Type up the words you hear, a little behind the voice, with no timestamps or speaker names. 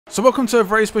So welcome to a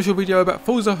very special video about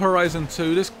Forza Horizon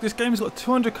 2. This game's got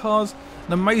 200 cars,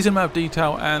 an amazing amount of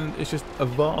detail, and it's just a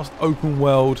vast open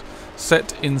world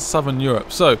set in southern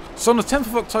Europe. So on the 10th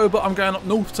of October, I'm going up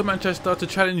north to Manchester to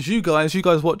challenge you guys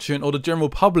watching, or the general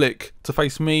public, to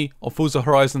face me on Forza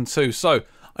Horizon 2. So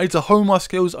I need to hone my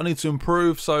skills, I need to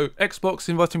improve. So Xbox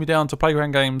invited me down to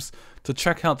Playground Games to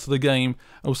check out the game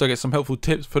and also get some helpful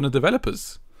tips from the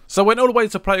developers. So I went all the way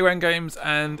to Playground Games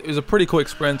and it was a pretty cool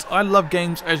experience. I love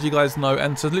games, as you guys know,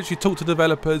 and to literally talk to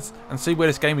developers and see where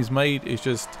this game is made is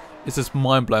just, it's just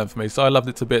mind-blowing for me. So I loved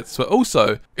it to bits. But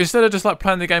also, instead of just like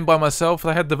playing the game by myself,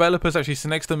 they had developers actually sit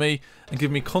next to me and give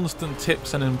me constant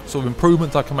tips and sort of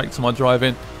improvements I can make to my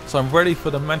driving. So I'm ready for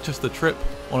the Manchester trip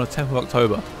on the 10th of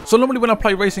October. So normally when I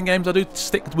play racing games, I do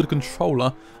stick with a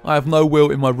controller. I have no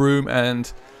wheel in my room,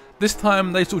 and this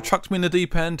time they sort of chucked me in the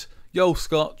deep end. Yo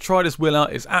Scott, try this wheel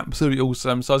out, it's absolutely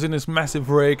awesome. So I was in this massive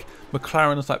rig,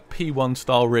 McLaren, it's like P1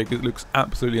 style rig, it looks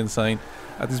absolutely insane.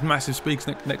 I had these massive speakers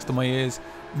next to my ears,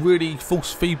 really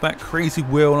force feedback, crazy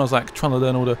wheel, and I was like trying to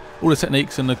learn all the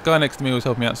techniques, and the guy next to me was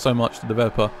helping me out so much. The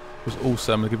developer was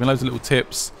awesome, giving me loads of little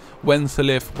tips, when to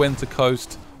lift, when to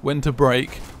coast, when to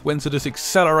brake, when to just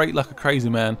accelerate like a crazy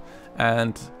man,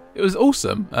 and it was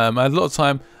awesome. I had a lot of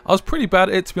time. I was pretty bad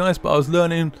at it, to be honest, but I was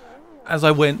learning as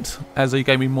I went. As he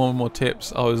gave me more and more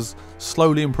tips, I was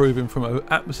slowly improving from an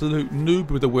absolute noob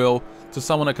with a wheel to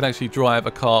someone that can actually drive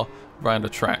a car around a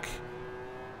track.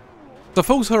 The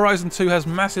Forza Horizon 2 has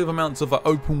massive amounts of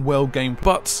open world game,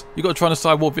 but you've got to try and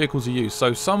decide what vehicles to use.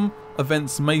 So some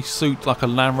events may suit like a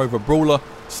Land Rover Brawler,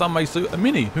 some may suit a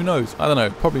Mini, who knows, I don't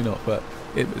know, probably not, but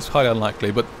it's highly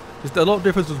unlikely. But there's a lot of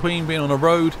difference between being on a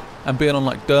road and being on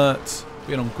like dirt,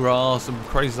 being on grass and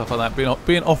crazy stuff like that.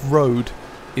 Being off-road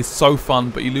is so fun,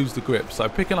 but you lose the grip. So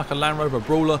picking like a Land Rover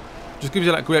Brawler just gives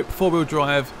you that grip, four-wheel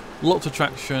drive, lots of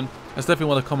traction. That's definitely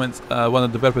one of the comments one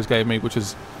of the developers gave me, which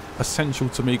is essential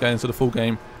to me going into the full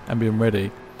game and being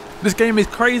ready. This game is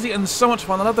crazy and so much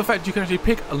fun. I love the fact you can actually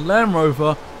pick a Land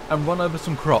Rover and run over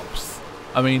some crops.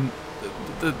 I mean,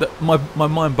 my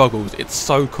mind boggles. It's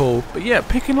so cool. But yeah,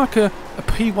 picking like a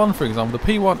P1, for example. The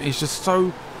P1 is just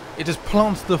so, it just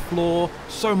plants to the floor,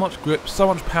 so much grip, so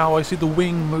much power. You see the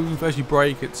wing move as you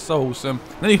brake, it's so awesome.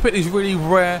 And then you pick these really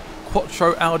rare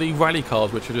Quattro Audi rally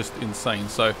cars, which are just insane.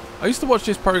 So I used to watch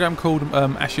this program called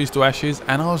Ashes to Ashes,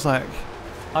 and I was like,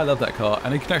 I love that car,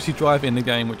 and you can actually drive in the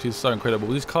game, which is so incredible.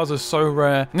 These cars are so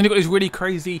rare. And then you've got these really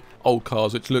crazy old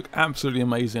cars, which look absolutely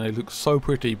amazing. They look so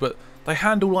pretty, but they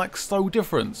handle like so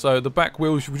different. So the back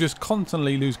wheels, you just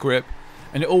constantly lose grip,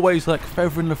 and you're always like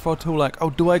feathering the throttle, like, oh,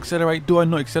 do I accelerate? Do I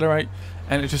not accelerate?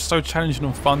 And it's just so challenging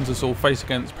and fun to sort of face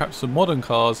against perhaps some modern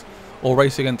cars or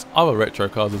race against other retro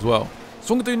cars as well.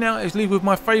 So what I'm going to do now is leave with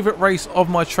my favourite race of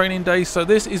my training days. So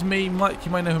this is me, Mike,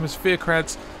 you may know him as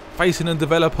Fearcrads, facing a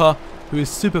developer who is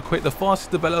super quick, the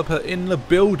fastest developer in the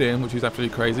building, which is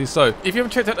absolutely crazy. So if you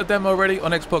haven't checked out the demo already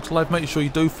on Xbox Live, make sure you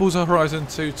do. Forza Horizon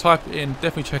 2, type it in,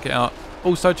 definitely check it out.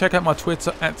 Also check out my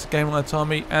Twitter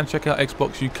 @GameOnlineTarmy, and check out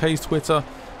Xbox UK's Twitter.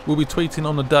 We'll be tweeting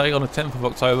on the day on the 10th of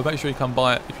October. Make sure you come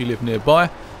by it if you live nearby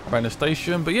around the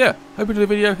station. But yeah, hope you enjoyed the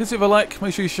video. Hit it with a like,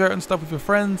 make sure you share it and stuff with your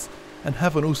friends, and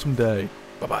have an awesome day.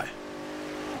 Bye bye.